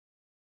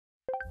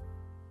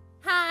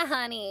Hi,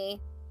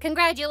 honey.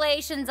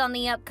 Congratulations on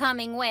the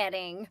upcoming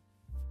wedding.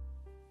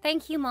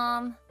 Thank you,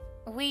 Mom.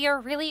 We are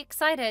really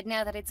excited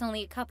now that it's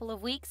only a couple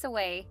of weeks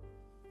away.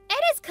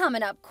 It is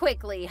coming up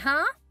quickly,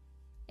 huh?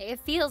 It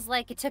feels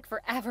like it took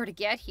forever to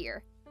get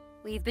here.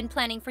 We've been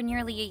planning for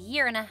nearly a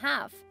year and a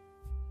half.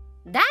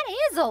 That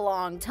is a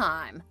long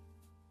time.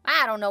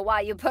 I don't know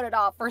why you put it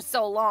off for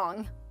so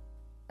long.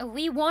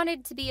 We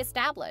wanted to be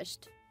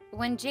established.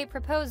 When Jay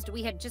proposed,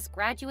 we had just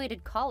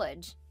graduated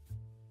college.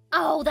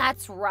 Oh,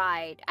 that's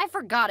right. I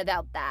forgot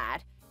about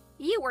that.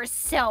 You were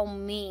so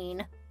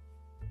mean.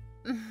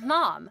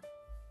 Mom,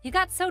 you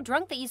got so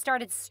drunk that you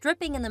started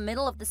stripping in the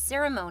middle of the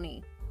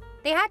ceremony.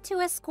 They had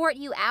to escort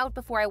you out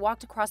before I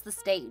walked across the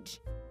stage.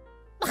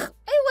 It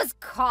was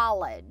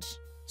college.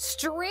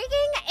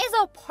 Streaking is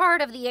a part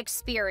of the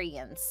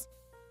experience.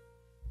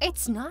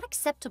 It's not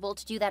acceptable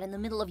to do that in the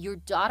middle of your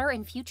daughter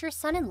and future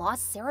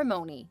son-in-law's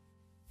ceremony.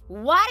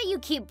 Why do you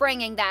keep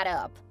bringing that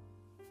up?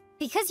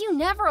 Because you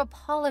never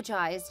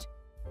apologized.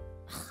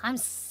 I'm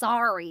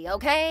sorry,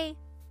 okay?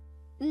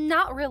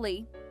 Not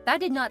really. That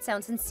did not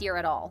sound sincere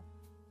at all.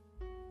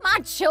 My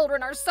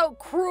children are so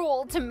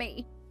cruel to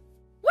me.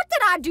 What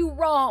did I do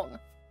wrong?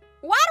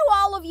 Why do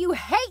all of you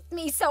hate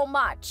me so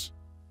much?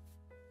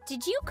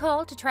 Did you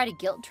call to try to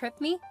guilt trip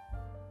me?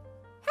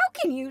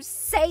 How can you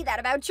say that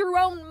about your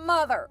own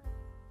mother?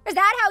 Is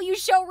that how you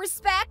show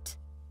respect?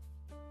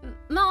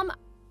 Mom,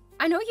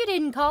 I know you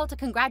didn't call to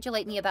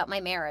congratulate me about my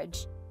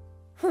marriage.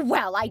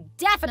 Well, I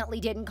definitely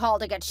didn't call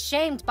to get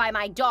shamed by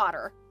my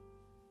daughter.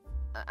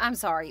 I'm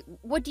sorry,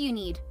 what do you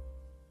need?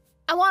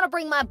 I want to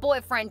bring my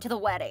boyfriend to the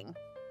wedding.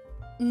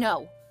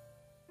 No.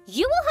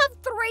 You will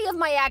have 3 of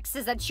my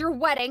exes at your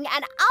wedding,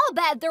 and I'll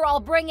bet they're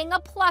all bringing a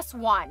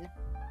 +1.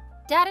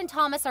 Dad and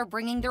Thomas are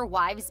bringing their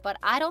wives, but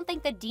I don't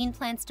think that Dean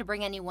plans to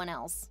bring anyone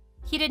else.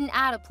 He didn't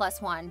add a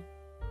 +1.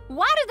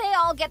 Why do they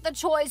all get the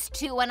choice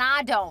too and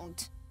I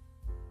don't?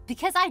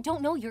 Because I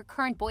don't know your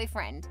current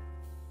boyfriend.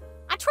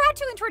 I tried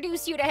to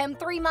introduce you to him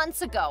 3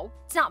 months ago.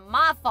 It's not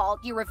my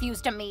fault you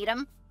refused to meet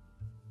him.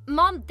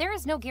 Mom, there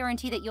is no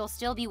guarantee that you'll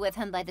still be with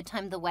him by the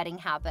time the wedding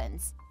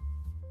happens.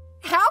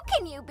 How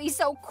can you be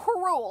so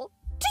cruel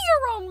to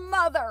your own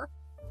mother?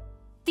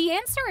 The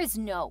answer is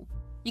no.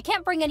 You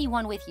can't bring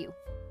anyone with you.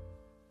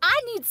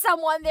 I need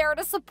someone there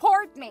to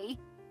support me.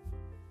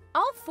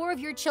 All 4 of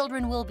your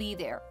children will be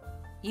there.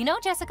 You know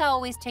Jessica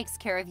always takes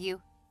care of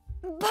you.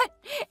 But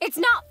it's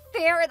not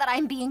fair that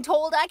I'm being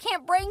told I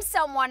can't bring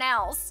someone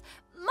else.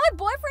 My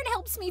boyfriend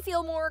helps me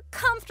feel more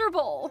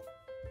comfortable.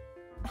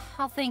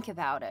 I'll think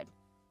about it.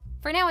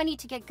 For now, I need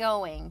to get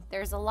going.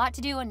 There's a lot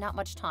to do and not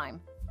much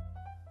time.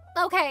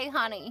 Okay,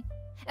 honey.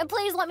 And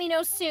please let me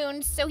know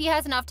soon so he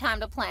has enough time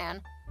to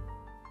plan.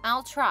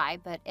 I'll try,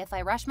 but if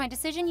I rush my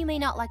decision, you may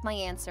not like my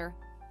answer.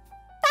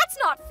 That's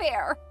not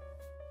fair!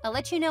 I'll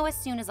let you know as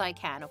soon as I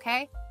can,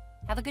 okay?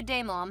 Have a good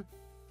day, Mom.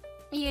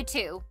 You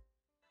too.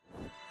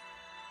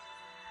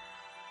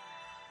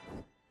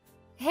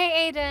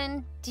 Hey,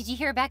 Aiden. Did you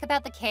hear back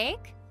about the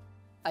cake?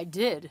 I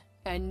did,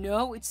 and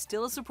no, it's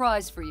still a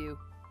surprise for you.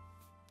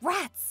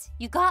 Rats!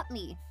 You got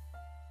me.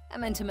 I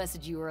meant to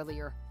message you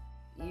earlier.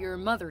 Your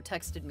mother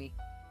texted me.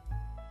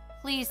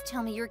 Please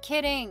tell me you're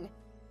kidding.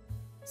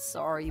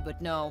 Sorry,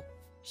 but no.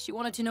 She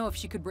wanted to know if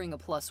she could bring a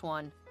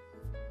 +1.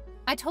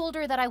 I told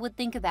her that I would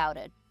think about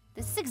it.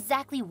 This is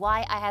exactly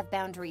why I have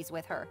boundaries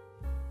with her.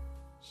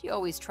 She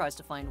always tries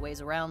to find ways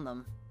around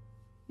them.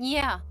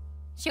 Yeah,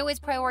 she always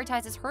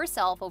prioritizes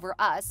herself over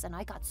us, and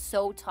I got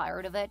so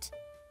tired of it.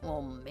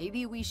 Well,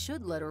 maybe we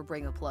should let her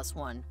bring a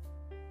 +1.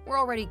 We're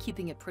already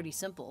keeping it pretty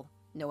simple.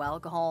 No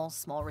alcohol,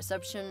 small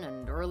reception,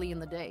 and early in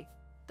the day.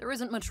 There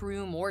isn't much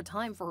room or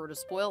time for her to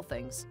spoil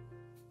things.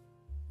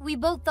 We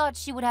both thought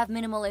she would have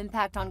minimal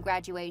impact on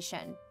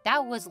graduation.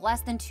 That was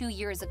less than 2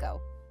 years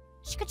ago.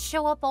 She could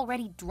show up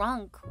already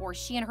drunk, or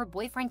she and her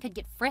boyfriend could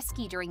get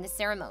frisky during the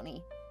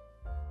ceremony.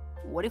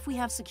 What if we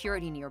have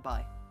security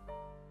nearby?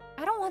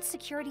 I don't want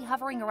security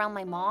hovering around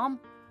my mom.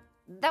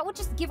 That would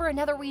just give her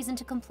another reason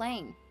to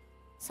complain.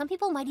 Some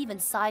people might even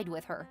side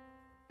with her.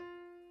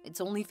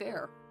 It's only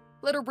fair.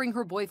 Let her bring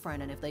her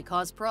boyfriend, and if they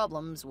cause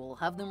problems, we'll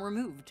have them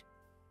removed.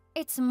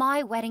 It's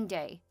my wedding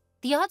day.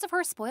 The odds of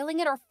her spoiling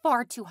it are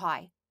far too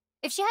high.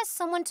 If she has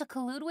someone to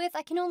collude with,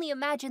 I can only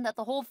imagine that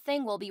the whole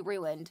thing will be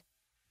ruined.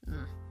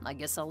 I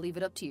guess I'll leave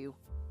it up to you.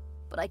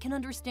 But I can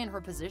understand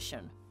her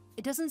position.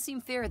 It doesn't seem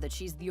fair that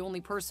she's the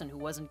only person who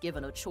wasn't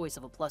given a choice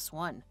of a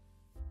 +1.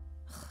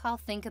 I'll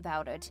think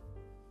about it.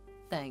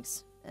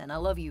 Thanks, and I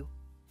love you.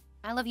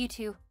 I love you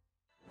too.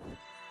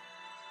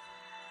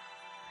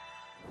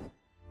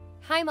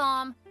 Hi,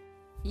 Mom.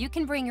 You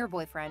can bring your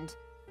boyfriend.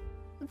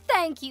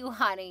 Thank you,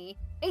 honey.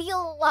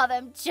 You'll love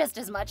him just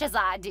as much as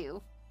I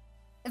do.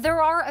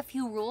 There are a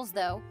few rules,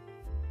 though.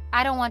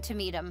 I don't want to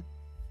meet him.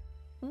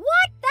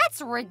 What?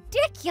 That's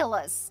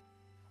ridiculous!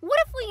 What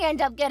if we end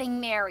up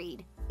getting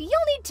married?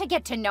 You'll need to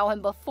get to know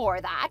him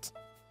before that.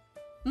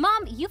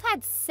 Mom, you've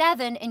had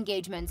 7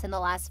 engagements in the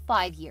last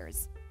 5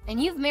 years, and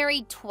you've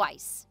married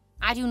twice.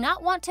 I do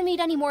not want to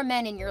meet any more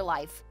men in your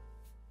life.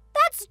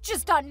 That's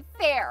just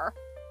unfair.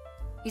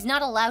 He's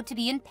not allowed to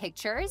be in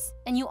pictures,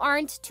 and you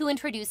aren't to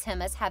introduce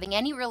him as having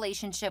any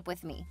relationship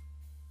with me.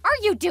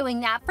 Are you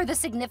doing that for the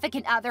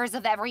significant others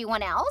of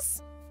everyone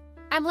else?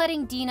 I'm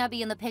letting Dina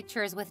be in the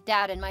pictures with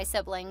Dad and my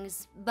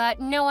siblings, but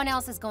no one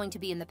else is going to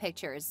be in the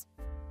pictures.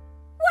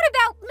 What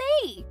about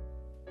me?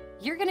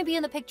 You're gonna be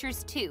in the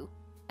pictures too,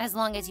 as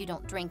long as you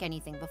don't drink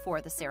anything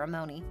before the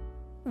ceremony.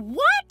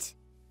 What?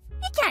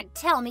 You can't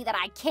tell me that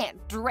I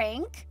can't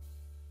drink.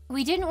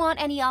 We didn't want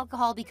any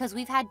alcohol because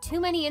we've had too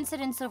many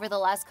incidents over the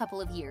last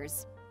couple of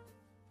years.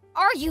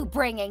 Are you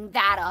bringing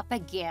that up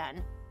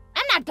again?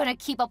 I'm not gonna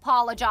keep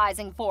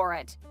apologizing for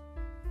it.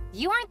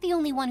 You aren't the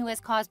only one who has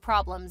caused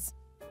problems.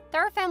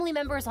 There are family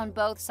members on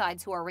both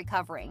sides who are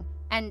recovering,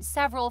 and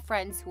several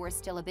friends who are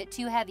still a bit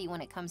too heavy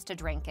when it comes to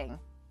drinking.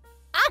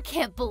 I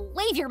can't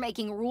believe you're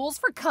making rules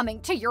for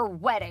coming to your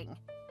wedding.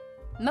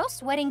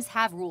 Most weddings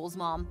have rules,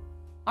 Mom.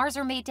 Ours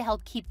are made to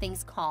help keep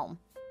things calm.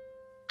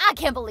 I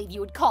can't believe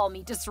you would call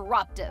me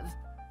disruptive.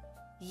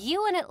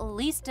 You and at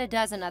least a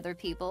dozen other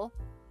people.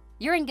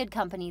 You're in good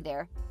company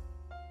there.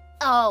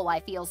 Oh, I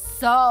feel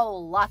so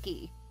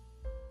lucky.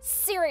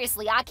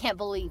 Seriously, I can't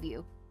believe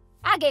you.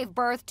 I gave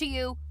birth to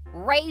you,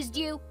 raised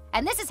you,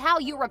 and this is how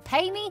you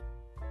repay me?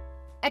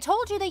 I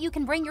told you that you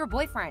can bring your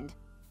boyfriend.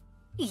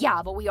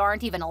 Yeah, but we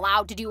aren't even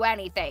allowed to do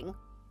anything.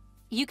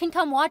 You can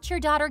come watch your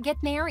daughter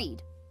get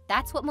married.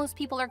 That's what most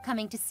people are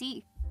coming to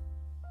see.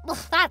 Ugh,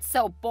 that's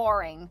so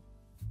boring.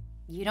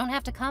 You don't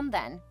have to come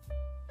then.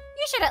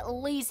 You should at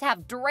least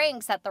have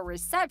drinks at the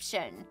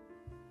reception.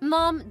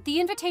 Mom,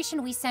 the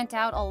invitation we sent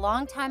out a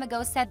long time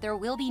ago said there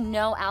will be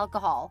no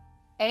alcohol.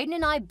 Aiden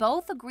and I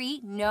both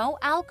agree no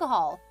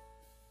alcohol.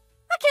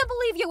 I can't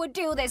believe you would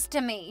do this to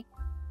me.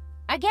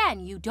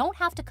 Again, you don't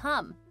have to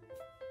come.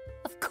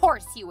 Of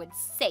course you would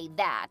say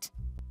that.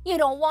 You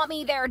don't want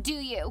me there, do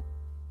you?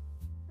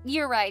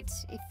 You're right.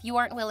 If you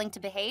aren't willing to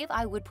behave,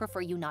 I would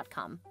prefer you not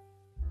come.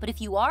 But if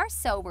you are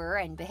sober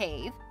and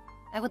behave,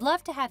 I would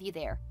love to have you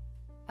there.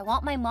 I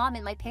want my mom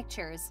in my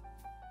pictures.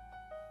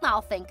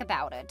 I'll think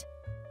about it.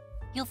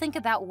 You'll think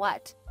about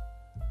what?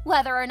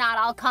 Whether or not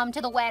I'll come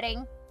to the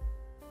wedding.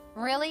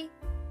 Really?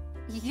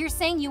 You're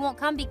saying you won't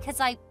come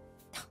because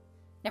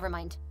Never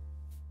mind.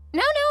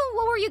 No,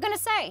 what were you gonna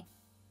say?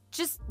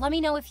 Just let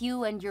me know if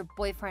you and your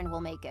boyfriend will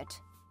make it.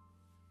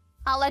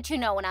 I'll let you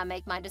know when I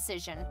make my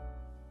decision.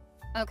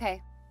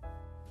 Okay.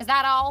 Is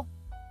that all?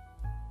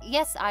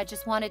 Yes, I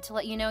just wanted to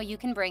let you know you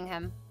can bring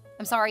him.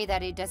 I'm sorry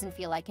that it doesn't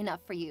feel like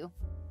enough for you.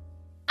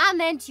 I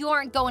meant you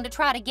aren't going to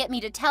try to get me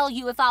to tell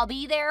you if I'll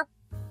be there.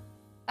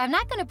 I'm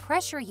not going to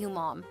pressure you,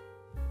 Mom.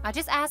 I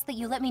just ask that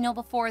you let me know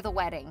before the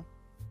wedding.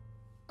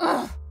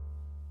 Ugh.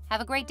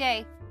 Have a great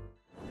day.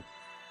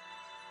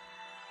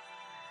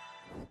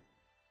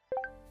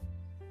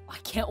 I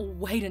can't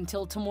wait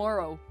until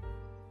tomorrow.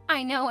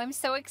 I know, I'm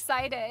so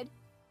excited.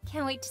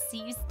 Can't wait to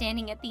see you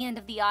standing at the end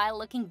of the aisle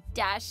looking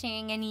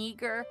dashing and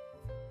eager.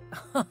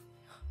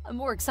 I'm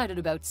more excited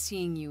about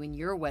seeing you in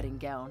your wedding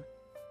gown.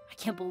 I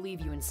can't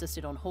believe you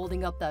insisted on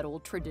holding up that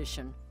old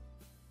tradition.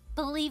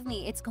 Believe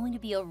me, it's going to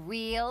be a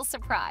real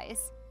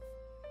surprise.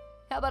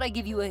 How about I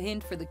give you a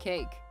hint for the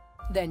cake?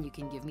 Then you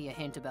can give me a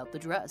hint about the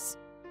dress.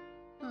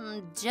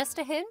 Just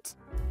a hint?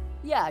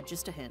 Yeah,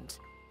 just a hint.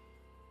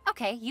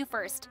 Okay, you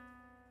first.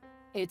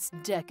 It's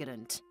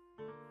decadent.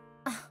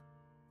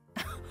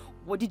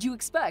 What did you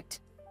expect?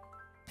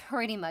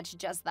 Pretty much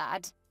just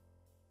that.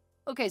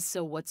 Okay,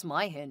 so what's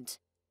my hint?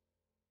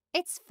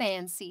 It's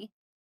fancy.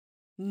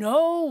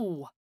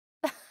 No!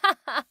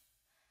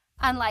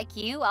 Unlike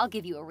you, I'll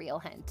give you a real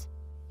hint.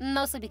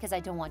 Mostly because I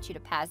don't want you to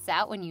pass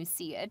out when you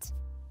see it.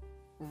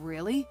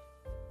 Really?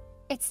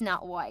 It's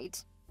not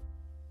white.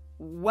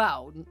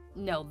 Wow,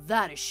 now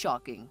that is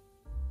shocking.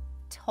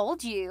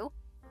 Told you.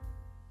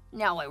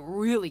 Now I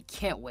really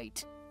can't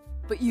wait.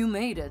 But you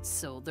made it,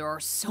 so there are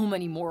so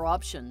many more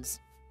options.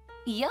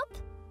 Yup.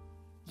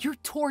 You're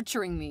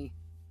torturing me.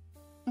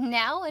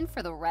 Now and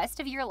for the rest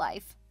of your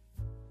life.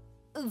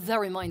 That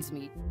reminds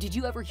me, did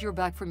you ever hear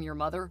back from your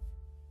mother?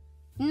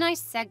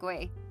 Nice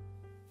segue.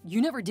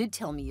 You never did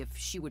tell me if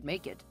she would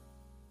make it.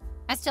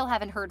 I still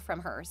haven't heard from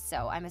her,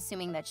 so I'm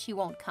assuming that she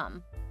won't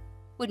come.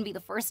 Wouldn't be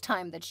the first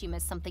time that she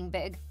missed something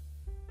big.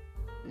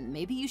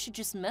 Maybe you should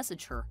just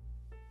message her.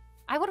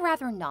 I would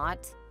rather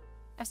not.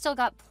 I've still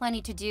got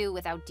plenty to do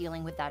without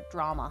dealing with that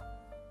drama.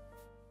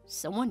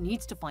 Someone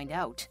needs to find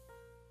out.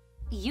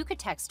 You could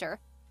text her.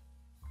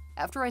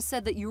 After I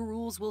said that your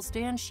rules will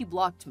stand, she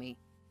blocked me.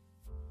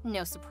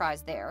 No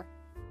surprise there.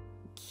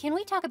 Can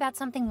we talk about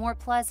something more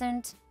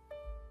pleasant?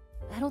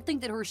 I don't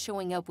think that her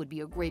showing up would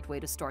be a great way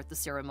to start the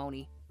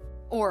ceremony.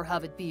 Or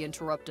have it be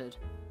interrupted.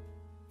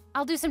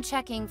 I'll do some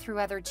checking through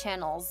other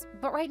channels,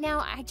 but right now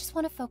I just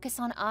want to focus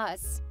on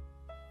us.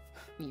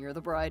 You're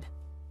the bride.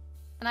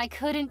 And I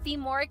couldn't be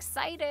more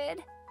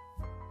excited.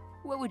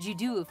 What would you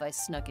do if I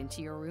snuck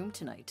into your room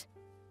tonight?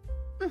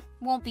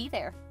 Won't be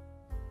there.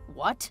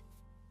 What?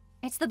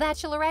 It's the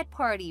bachelorette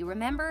party,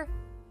 remember?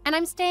 And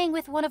I'm staying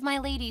with one of my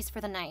ladies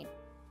for the night.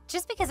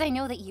 Just because I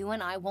know that you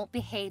and I won't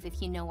behave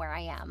if you know where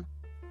I am.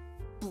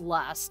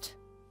 Blast.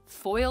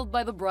 Foiled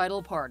by the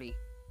bridal party.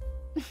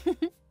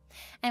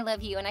 I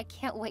love you, and I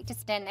can't wait to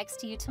stand next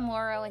to you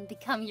tomorrow and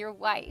become your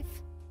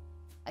wife.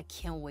 I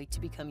can't wait to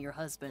become your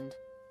husband.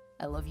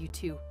 I love you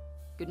too.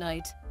 Good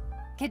night.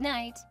 Good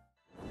night.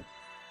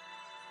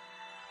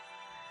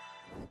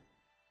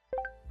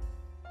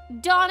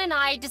 Dawn and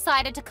I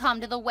decided to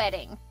come to the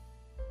wedding.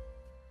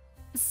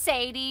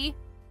 Sadie?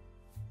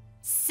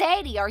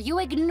 Sadie, are you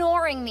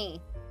ignoring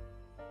me?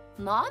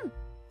 Mom?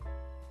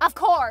 Of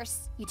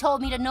course. You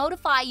told me to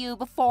notify you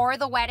before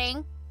the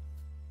wedding.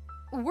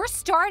 We're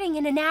starting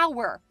in an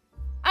hour.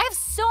 I have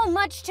so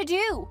much to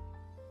do.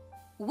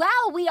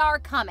 Well, we are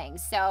coming,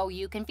 so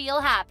you can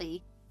feel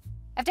happy.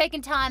 I've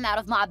taken time out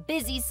of my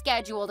busy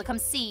schedule to come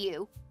see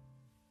you.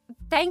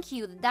 Thank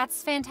you,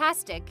 that's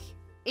fantastic.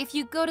 If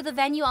you go to the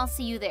venue, I'll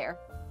see you there.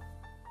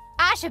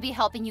 I should be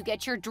helping you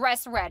get your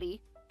dress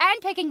ready,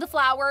 and picking the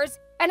flowers,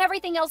 and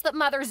everything else that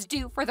mothers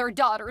do for their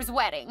daughter's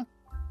wedding.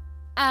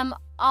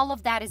 All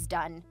of that is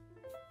done.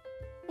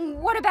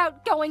 What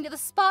about going to the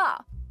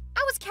spa?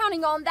 I was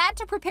counting on that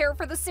to prepare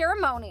for the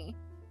ceremony.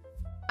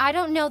 I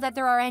don't know that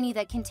there are any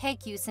that can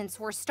take you since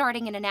we're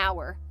starting in an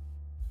hour.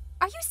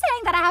 Are you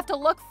saying that I have to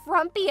look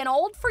frumpy and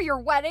old for your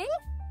wedding?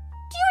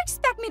 Do you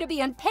expect me to be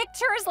in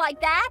pictures like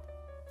that?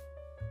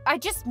 I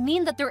just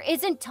mean that there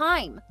isn't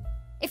time.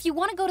 If you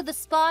want to go to the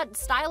spa,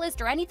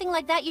 stylist, or anything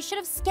like that, you should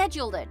have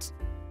scheduled it.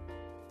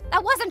 I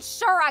wasn't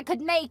sure I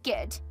could make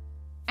it.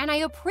 And I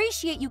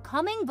appreciate you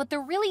coming, but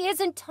there really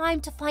isn't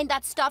time to find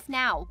that stuff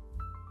now.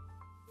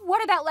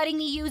 What about letting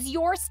me use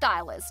your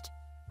stylist?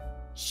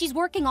 She's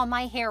working on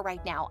my hair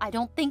right now. I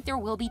don't think there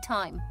will be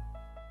time.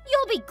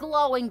 You'll be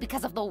glowing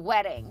because of the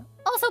wedding.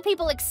 Also,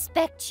 people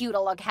expect you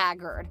to look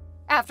haggard.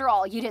 After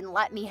all, you didn't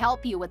let me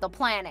help you with the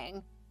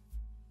planning.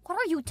 What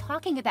are you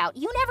talking about?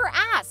 You never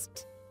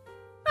asked.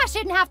 I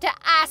shouldn't have to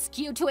ask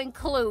you to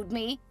include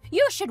me.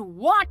 You should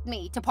want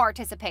me to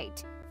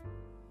participate.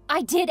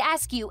 I did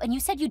ask you, and you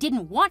said you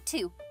didn't want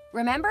to.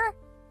 Remember?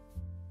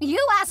 You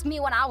asked me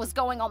when I was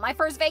going on my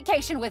first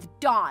vacation with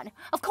Dawn.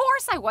 Of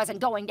course I wasn't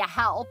going to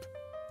help.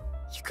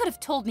 You could have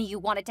told me you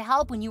wanted to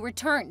help when you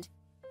returned.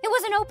 It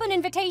was an open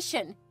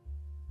invitation.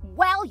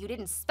 Well, you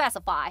didn't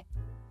specify.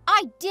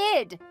 I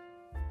did.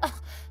 Ugh,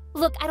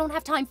 look, I don't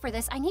have time for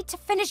this. I need to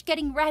finish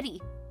getting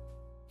ready.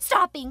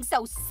 Stop being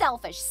so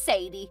selfish,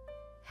 Sadie.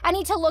 I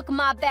need to look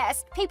my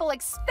best. People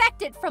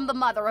expect it from the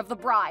mother of the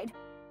bride.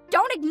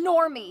 Don't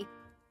ignore me.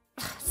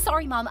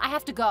 Sorry, Mom, I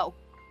have to go.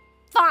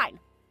 Fine,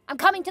 I'm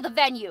coming to the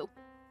venue.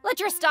 Let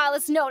your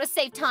stylist know to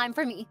save time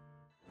for me.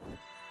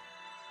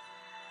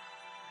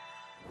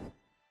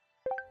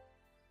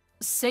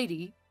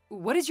 Sadie,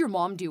 what is your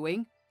mom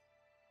doing?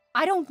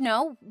 I don't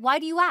know. Why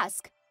do you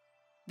ask?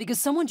 Because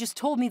someone just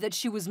told me that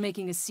she was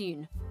making a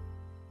scene.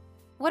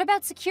 What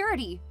about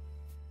security?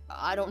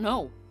 I don't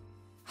know.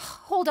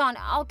 Hold on,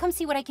 I'll come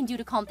see what I can do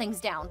to calm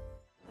things down.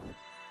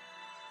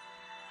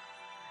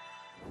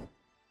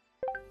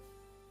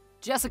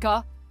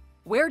 Jessica,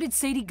 where did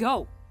Sadie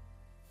go?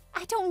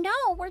 I don't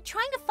know. We're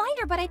trying to find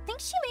her, but I think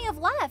she may have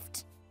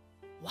left.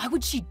 Why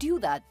would she do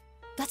that?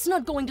 That's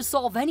not going to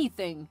solve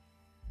anything.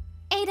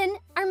 Aiden,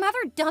 our mother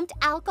dumped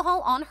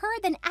alcohol on her,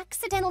 then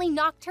accidentally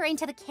knocked her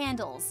into the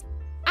candles.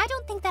 I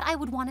don't think that I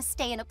would want to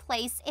stay in a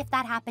place if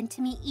that happened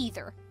to me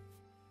either.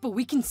 But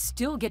we can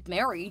still get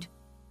married.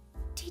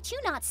 Did you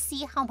not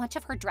see how much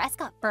of her dress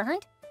got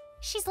burned?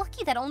 She's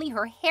lucky that only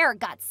her hair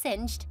got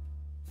singed.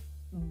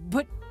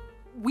 But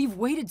we've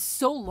waited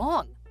so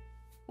long.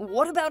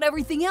 What about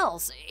everything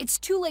else? It's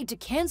too late to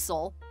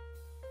cancel.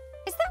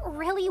 Is that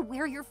really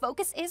where your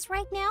focus is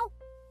right now?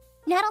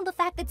 Not on the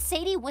fact that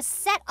Sadie was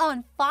set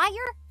on fire?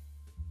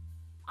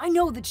 I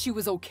know that she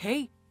was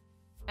okay,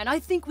 and I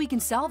think we can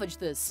salvage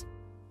this.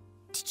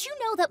 Did you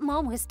know that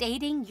Mom was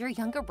dating your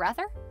younger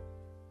brother?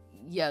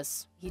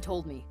 Yes, he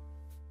told me.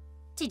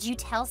 Did you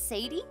tell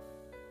Sadie?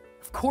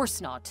 Of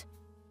course not.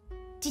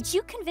 Did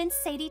you convince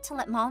Sadie to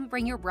let Mom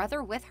bring your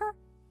brother with her?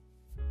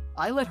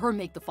 I let her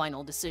make the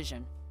final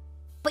decision.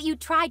 But you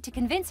tried to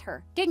convince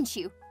her, didn't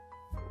you?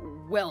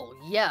 Well,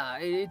 yeah,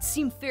 it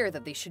seemed fair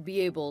that they should be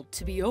able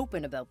to be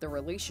open about their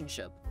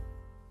relationship.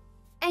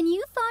 And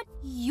you thought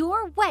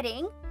your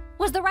wedding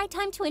was the right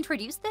time to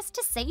introduce this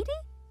to Sadie?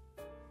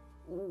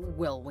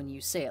 Well, when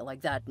you say it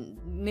like that,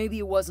 maybe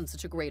it wasn't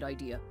such a great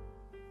idea.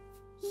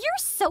 You're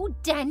so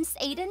dense,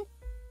 Aiden.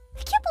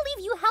 I can't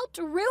believe you helped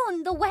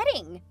ruin the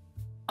wedding.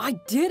 I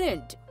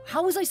didn't!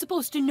 How was I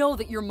supposed to know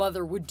that your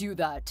mother would do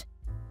that?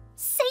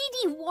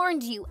 Sadie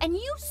warned you, and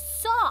you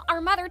saw our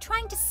mother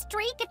trying to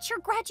streak at your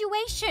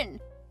graduation.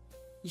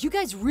 You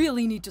guys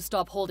really need to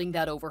stop holding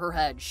that over her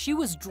head. She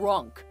was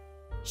drunk.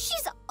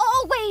 She's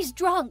always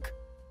drunk.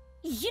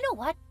 You know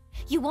what?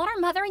 You want our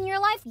mother in your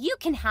life? You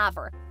can have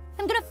her.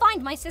 I'm gonna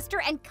find my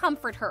sister and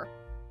comfort her.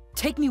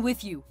 Take me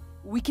with you.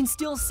 We can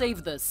still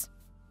save this.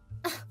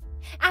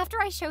 After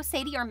I show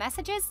Sadie our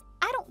messages,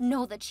 I don't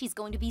know that she's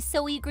going to be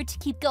so eager to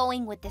keep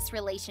going with this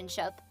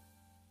relationship.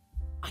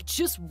 I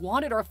just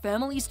wanted our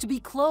families to be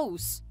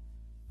close.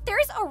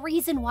 There's a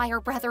reason why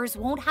our brothers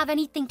won't have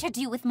anything to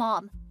do with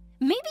Mom.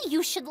 Maybe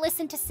you should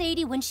listen to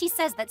Sadie when she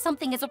says that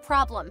something is a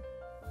problem.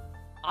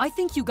 I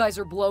think you guys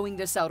are blowing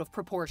this out of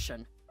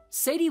proportion.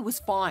 Sadie was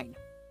fine.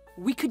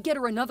 We could get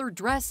her another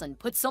dress and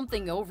put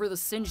something over the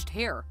singed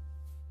hair.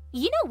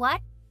 You know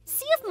what?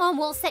 See if Mom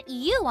will set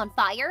you on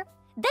fire.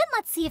 Then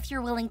let's see if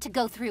you're willing to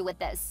go through with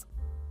this.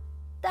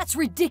 That's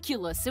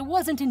ridiculous. It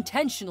wasn't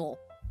intentional.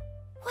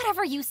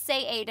 Whatever you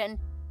say, Aiden.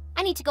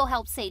 I need to go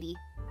help Sadie.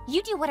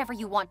 You do whatever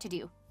you want to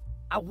do.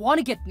 I want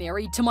to get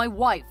married to my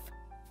wife.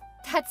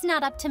 That's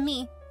not up to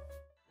me.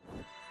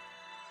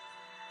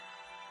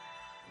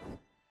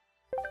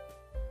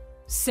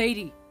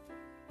 Sadie,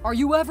 are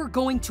you ever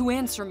going to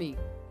answer me?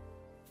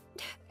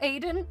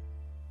 Aiden,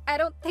 I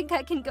don't think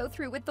I can go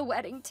through with the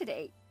wedding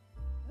today.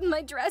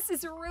 My dress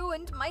is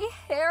ruined, my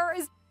hair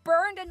is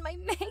burned, and my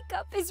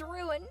makeup is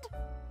ruined.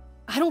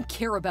 I don't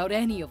care about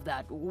any of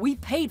that. We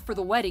paid for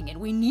the wedding and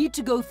we need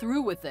to go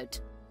through with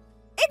it.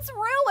 It's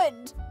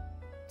ruined!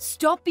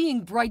 Stop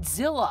being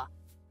Bridezilla.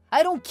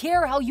 I don't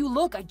care how you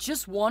look, I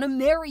just want to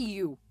marry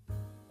you.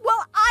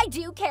 Well, I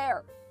do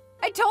care.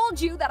 I told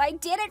you that I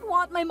didn't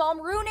want my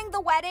mom ruining the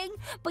wedding,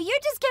 but you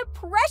just kept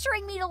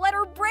pressuring me to let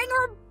her bring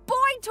her boy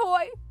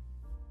toy.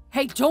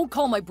 Hey, don't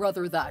call my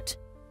brother that.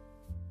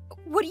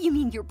 What do you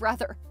mean, your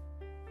brother?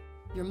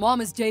 Your mom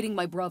is dating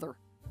my brother.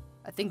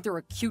 I think they're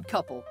a cute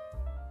couple.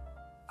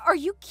 Are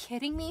you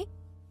kidding me?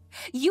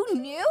 You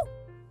knew?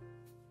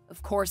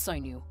 Of course I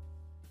knew.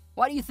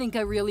 Why do you think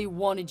I really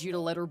wanted you to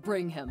let her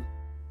bring him?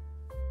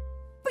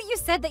 But you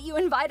said that you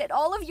invited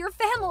all of your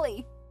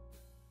family.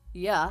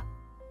 Yeah,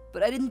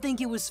 but I didn't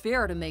think it was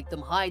fair to make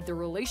them hide their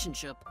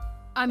relationship.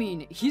 I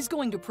mean, he's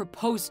going to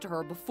propose to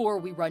her before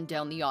we run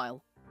down the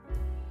aisle.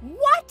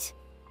 What?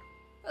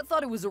 I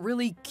thought it was a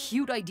really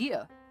cute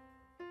idea.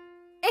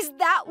 Is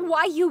that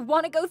why you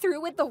want to go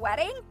through with the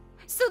wedding?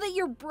 So that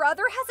your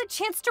brother has a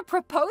chance to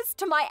propose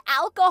to my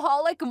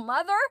alcoholic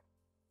mother?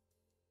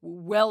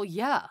 Well,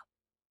 yeah.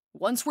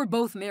 Once we're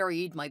both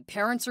married, my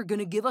parents are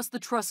gonna give us the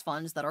trust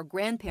funds that our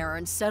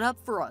grandparents set up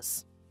for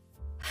us.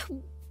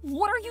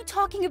 What are you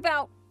talking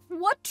about?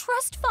 What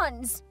trust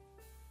funds?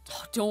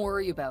 Oh, don't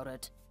worry about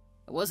it.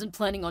 I wasn't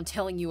planning on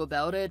telling you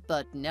about it,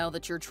 but now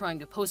that you're trying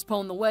to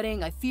postpone the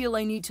wedding, I feel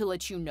I need to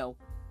let you know.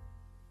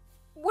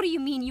 What do you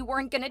mean you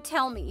weren't gonna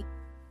tell me?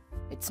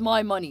 It's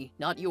my money,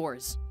 not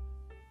yours.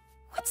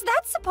 What's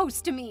that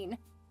supposed to mean?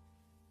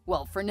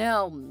 Well, for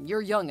now,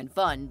 you're young and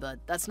fun, but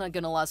that's not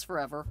gonna last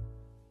forever.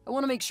 I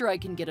want to make sure I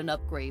can get an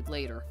upgrade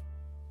later.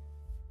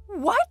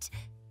 What?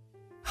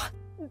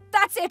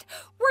 That's it!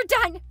 We're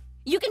done!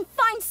 You can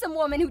find some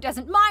woman who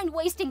doesn't mind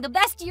wasting the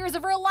best years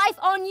of her life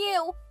on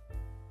you!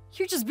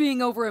 You're just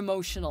being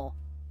over-emotional.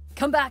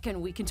 Come back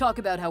and we can talk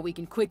about how we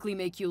can quickly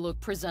make you look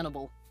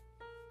presentable.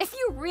 If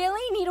you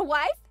really need a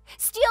wife,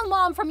 steal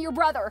Mom from your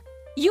brother.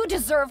 You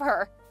deserve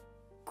her.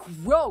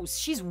 Gross,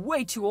 she's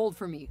way too old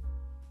for me.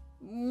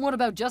 What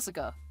about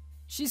Jessica?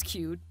 She's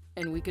cute,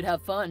 and we could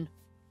have fun.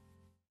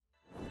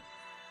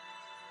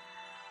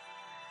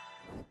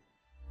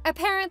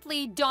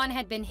 Apparently, Don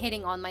had been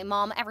hitting on my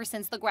mom ever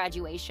since the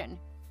graduation.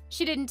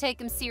 She didn't take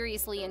him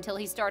seriously until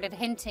he started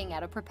hinting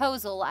at a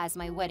proposal as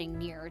my wedding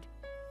neared.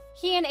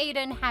 He and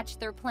Aiden hatched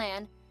their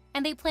plan,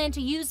 and they planned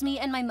to use me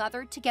and my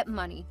mother to get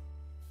money.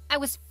 I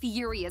was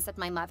furious at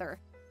my mother.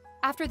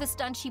 After the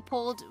stunt she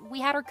pulled, we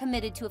had her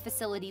committed to a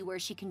facility where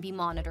she can be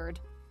monitored.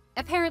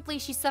 Apparently,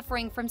 she's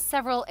suffering from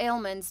several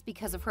ailments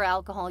because of her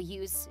alcohol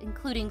use,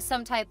 including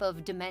some type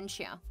of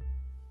dementia.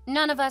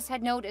 None of us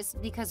had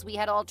noticed because we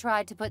had all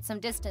tried to put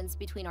some distance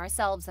between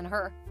ourselves and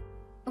her.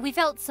 We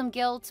felt some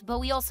guilt, but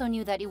we also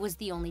knew that it was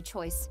the only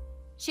choice.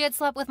 She had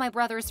slept with my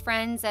brother's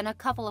friends and a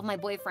couple of my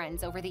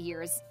boyfriends over the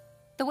years.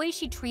 The way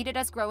she treated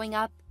us growing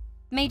up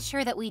made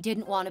sure that we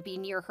didn't want to be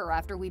near her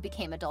after we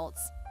became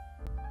adults.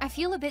 I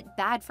feel a bit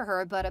bad for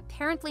her, but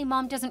apparently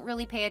Mom doesn't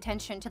really pay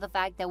attention to the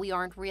fact that we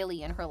aren't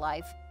really in her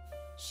life.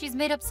 She's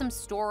made up some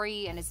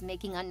story and is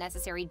making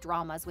unnecessary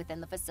dramas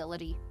within the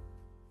facility.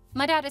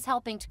 My dad is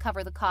helping to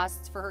cover the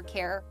costs for her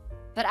care,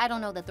 but I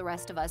don't know that the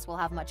rest of us will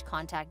have much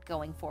contact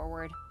going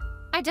forward.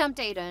 I dumped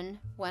Aiden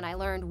when I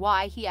learned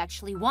why he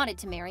actually wanted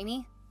to marry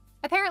me.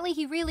 Apparently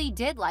he really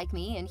did like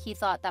me and he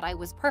thought that I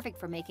was perfect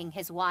for making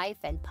his wife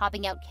and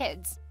popping out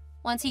kids.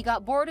 Once he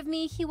got bored of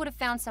me, he would have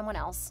found someone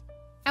else.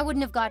 I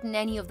wouldn't have gotten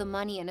any of the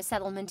money in a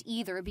settlement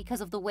either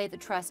because of the way the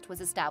trust was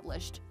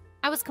established.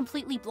 I was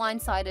completely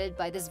blindsided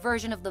by this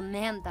version of the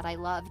man that I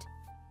loved.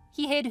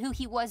 He hid who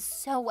he was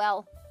so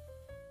well.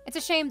 It's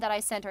a shame that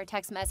I sent our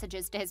text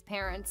messages to his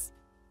parents.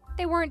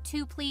 They weren't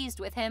too pleased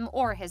with him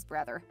or his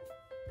brother.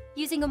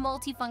 Using a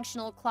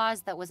multifunctional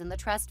clause that was in the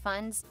trust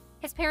funds,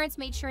 his parents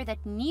made sure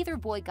that neither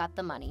boy got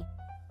the money.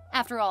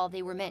 After all,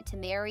 they were meant to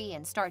marry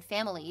and start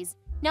families,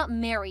 not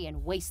marry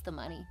and waste the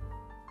money.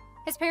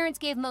 His parents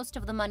gave most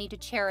of the money to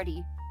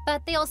charity,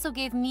 but they also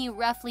gave me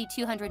roughly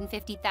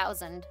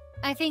 $250,000.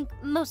 I think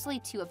mostly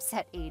to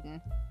upset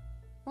Aiden.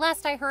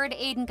 Last I heard,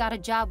 Aiden got a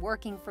job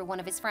working for one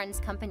of his friend's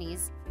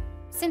companies.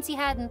 Since he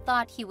hadn't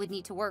thought he would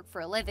need to work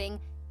for a living,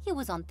 he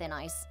was on thin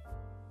ice.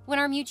 When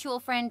our mutual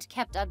friend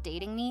kept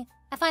updating me,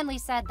 I finally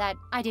said that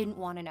I didn't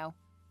want to know.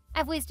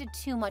 I've wasted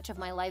too much of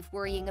my life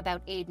worrying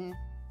about Aiden.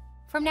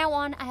 From now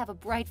on, I have a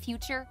bright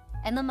future,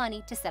 and the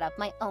money to set up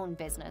my own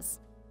business.